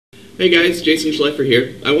Hey guys, Jason Schleifer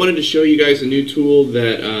here. I wanted to show you guys a new tool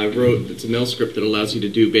that I wrote. It's a Mel script that allows you to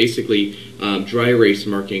do basically dry erase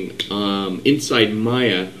marking inside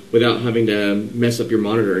Maya without having to mess up your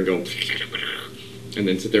monitor and go and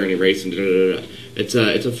then sit there and erase and da-da-da-da.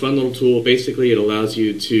 It's a fun little tool. Basically, it allows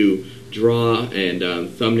you to draw and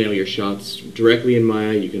thumbnail your shots directly in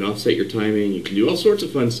Maya. You can offset your timing. You can do all sorts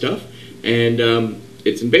of fun stuff. And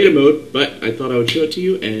it's in beta mode, but I thought I would show it to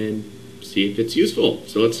you and see if it's useful.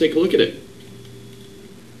 So let's take a look at it.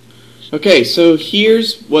 Okay, so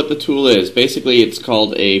here's what the tool is. Basically, it's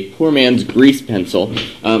called a poor man's grease pencil.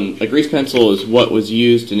 A grease pencil is what was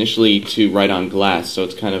used initially to write on glass, so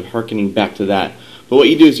it's kind of hearkening back to that. But what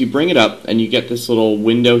you do is you bring it up and you get this little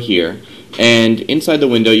window here, and inside the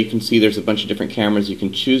window you can see there's a bunch of different cameras you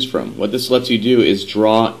can choose from. What this lets you do is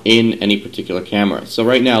draw in any particular camera. So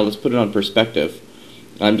right now, let's put it on perspective.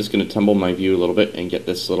 I'm just going to tumble my view a little bit and get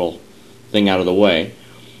this little thing out of the way.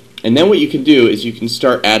 And then what you can do is you can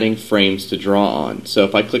start adding frames to draw on. So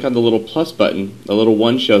if I click on the little plus button, the little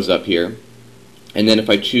 1 shows up here. And then if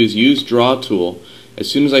I choose Use Draw Tool, as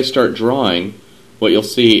soon as I start drawing, what you'll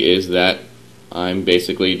see is that I'm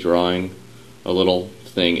basically drawing a little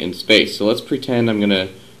thing in space. So let's pretend I'm going to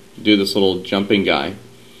do this little jumping guy.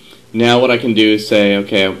 Now what I can do is say,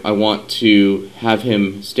 okay, I want to have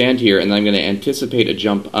him stand here, and I'm going to anticipate a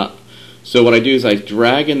jump up. So what I do is I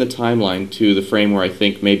drag in the timeline to the frame where I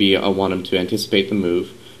think maybe I want him to anticipate the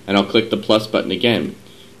move, and I'll click the plus button again.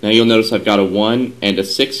 Now you'll notice I've got a 1 and a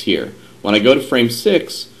 6 here. When I go to frame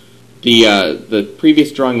 6, the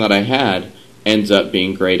previous drawing that I had ends up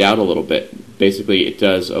being grayed out a little bit. Basically, it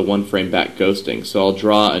does a 1 frame back ghosting. So I'll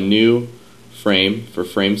draw a new frame for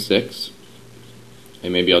frame 6,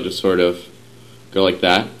 and maybe I'll just sort of go like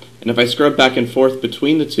that. And if I scrub back and forth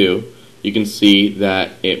between the two, you can see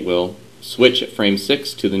that it will switch at frame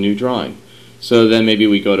 6 to the new drawing. So then maybe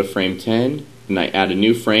we go to frame 10 and I add a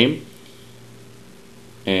new frame,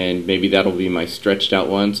 and maybe that'll be my stretched out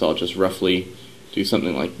one, so I'll just roughly do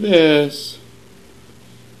something like this,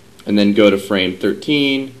 and then go to frame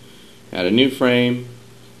 13, add a new frame,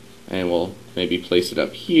 and we'll maybe place it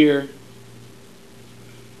up here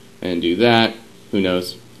and do that. Who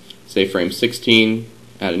knows, say frame 16,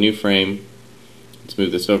 add a new frame. Let's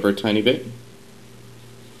move this over a tiny bit.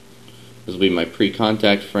 This will be my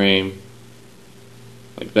pre-contact frame,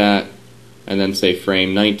 like that, and then say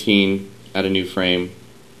frame 19, add a new frame,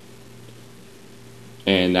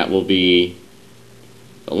 and that will be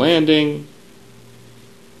the landing,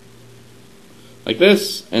 like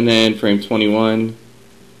this, and then frame 21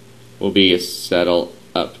 will be a settle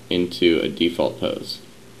up into a default pose.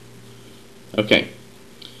 Okay,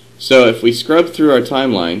 so if we scrub through our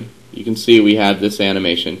timeline, you can see we have this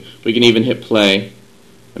animation. We can even hit play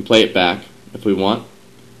and play it back if we want.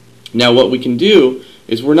 Now what we can do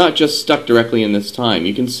is we're not just stuck directly in this time.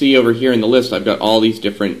 You can see over here in the list I've got all these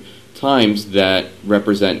different times that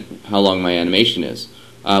represent how long my animation is.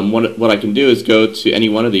 What I can do is go to any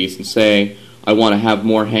one of these and say I want to have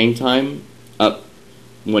more hang time up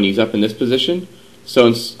when he's up in this position.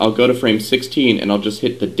 So I'll go to frame 16 and I'll just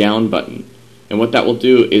hit the down button. And what that will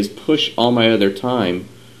do is push all my other time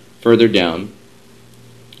further down.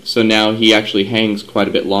 So now he actually hangs quite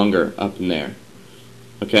a bit longer up in there.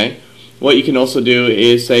 Okay? What you can also do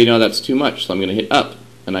is say, no, that's too much, so I'm going to hit up,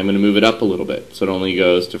 and I'm going to move it up a little bit, so it only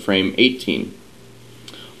goes to frame 18.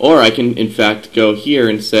 Or I can, in fact, go here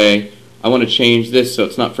and say, I want to change this so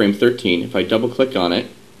it's not frame 13. If I double-click on it,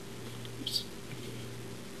 oops,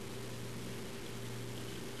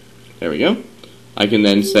 there we go. I can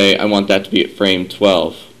then say, I want that to be at frame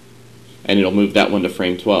 12, and it'll move that one to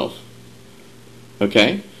frame 12.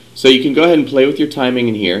 Okay? So you can go ahead and play with your timing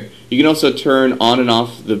in here. You can also turn on and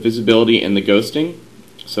off the visibility and the ghosting.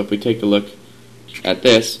 So if we take a look at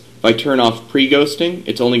this, if I turn off pre-ghosting,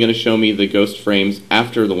 it's only going to show me the ghost frames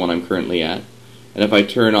after the one I'm currently at. And if I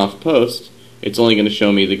turn off post, it's only going to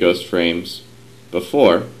show me the ghost frames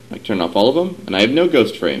before. I turn off all of them, and I have no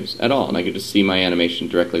ghost frames at all, and I can just see my animation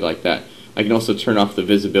directly like that. I can also turn off the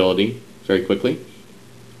visibility very quickly.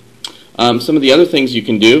 Some of the other things you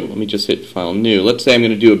can do, let me just hit File New. Let's say I'm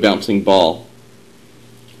going to do a bouncing ball.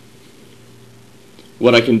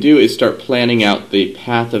 What I can do is start planning out the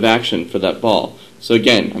path of action for that ball. So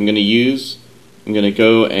again, I'm going to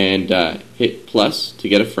go and hit plus to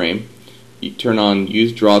get a frame. You turn on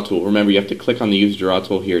Use Draw Tool. Remember, you have to click on the Use Draw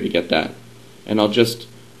Tool here to get that. And I'll just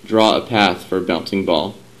draw a path for a bouncing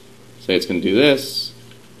ball. Say it's going to do this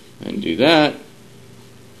and do that.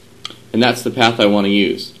 And that's the path I want to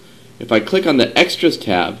use. If I click on the Extras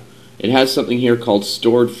tab, it has something here called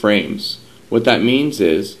Stored Frames. What that means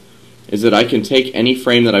is that I can take any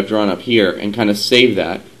frame that I've drawn up here and kind of save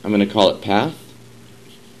that I'm going to call it path,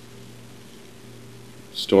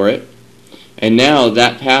 store it, and now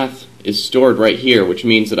that path is stored right here, which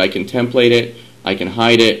means that I can template it, I can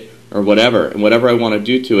hide it, or whatever, and whatever I want to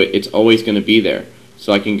do to it, it's always going to be there.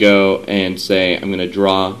 So I can go and say I'm going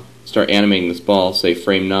to start animating this ball, say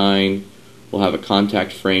frame 9, we'll have a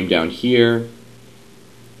contact frame down here,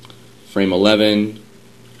 frame 11,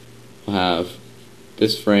 we'll have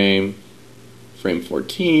this frame, frame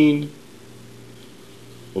 14,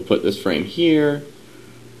 we'll put this frame here,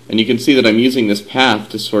 and you can see that I'm using this path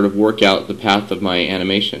to sort of work out the path of my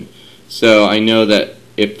animation. So I know that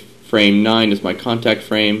if frame 9 is my contact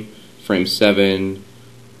frame, frame 7,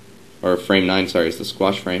 or frame 9, sorry, is the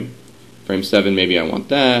squash frame. Frame 7, maybe I want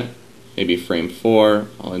that. Maybe frame 4,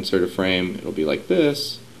 I'll insert a frame, it'll be like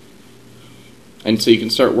this. And so you can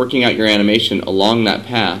start working out your animation along that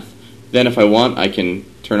path. Then if I want, I can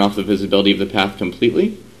turn off the visibility of the path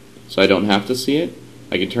completely, so I don't have to see it.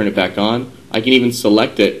 I can turn it back on. I can even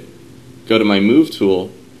select it, go to my move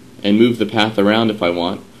tool, and move the path around if I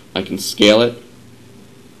want. I can scale it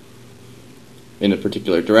in a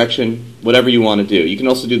particular direction, whatever you want to do. You can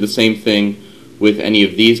also do the same thing with any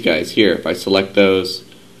of these guys here. If I select those,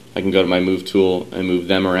 I can go to my move tool and move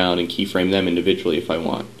them around and keyframe them individually if I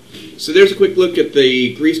want. So there's a quick look at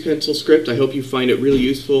the Grease Pencil script. I hope you find it really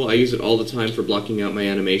useful. I use it all the time for blocking out my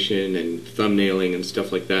animation and thumbnailing and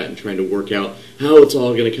stuff like that and trying to work out how it's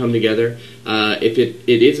all going to come together. If it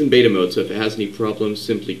is in beta mode, so if it has any problems,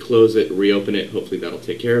 simply close it, reopen it. Hopefully that'll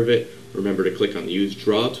take care of it. Remember to click on the Use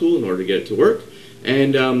Draw tool in order to get it to work.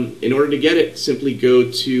 And in order to get it, simply go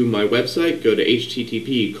to my website, go to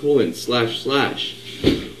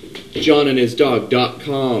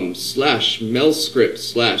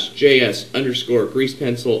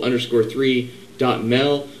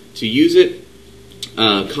to use it.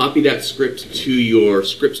 Copy that script to your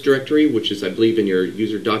scripts directory, which is, I believe, in your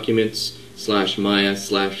user documents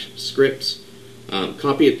 /Maya/scripts.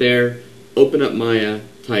 Copy it there, open up Maya,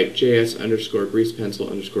 type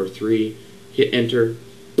js_greasepencil_3, hit enter,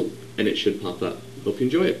 and it should pop up. Hope you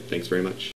enjoy it. Thanks very much.